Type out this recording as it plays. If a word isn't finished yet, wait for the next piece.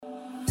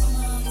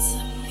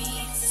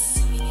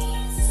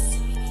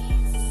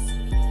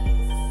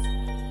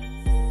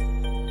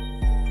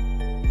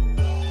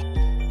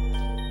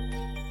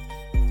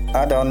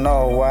I don't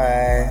know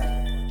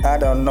why. I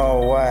don't know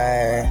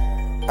why.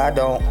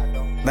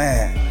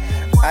 Man.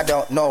 I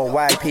don't know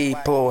why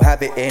people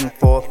have it in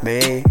for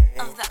me.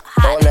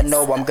 All I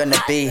know, I'm gonna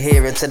be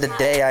here until the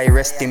day I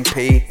rest in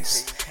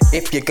peace.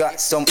 If you got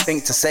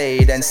something to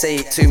say, then say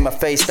it to my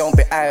face. Don't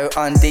be out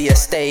on the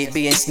estate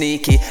being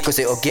sneaky, cause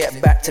it'll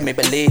get back to me,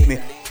 believe me.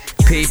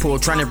 People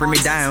trying to bring me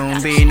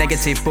down, being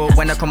negative, but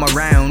when I come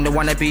around, they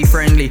wanna be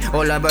friendly.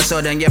 All of a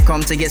sudden, you've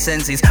come to your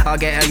senses. I'll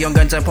get a young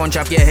gun to punch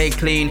up your head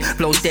clean.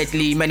 Flows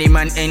deadly, many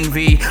man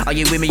envy. Are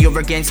you with me or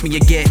against me? You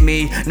get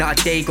me. Not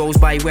a day goes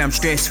by where I'm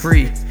stress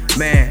free.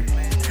 Man,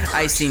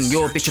 I seen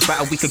your bitch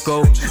about a week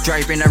ago,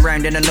 driving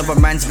around in another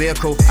man's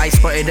vehicle. I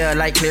spotted her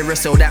like clearer,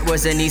 so that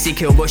was an easy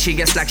kill. But she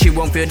gets like she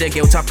won't feel the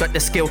guilt. I've got the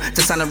skill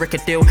to sign a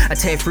record deal. I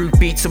tear through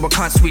beats, so I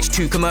can't switch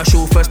to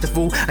commercial. First of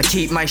all, I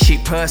keep my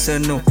shit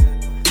personal.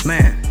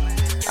 Man,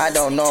 I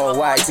don't know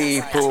why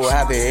people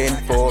have it in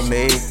for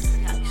me.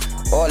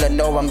 All I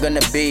know, I'm gonna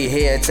be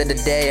here till the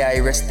day I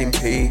rest in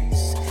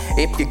peace.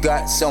 If you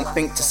got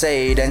something to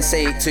say, then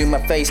say it to my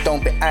face.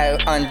 Don't be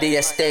out on the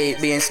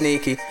estate being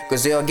sneaky,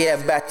 cause it'll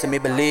get back to me,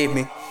 believe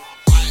me.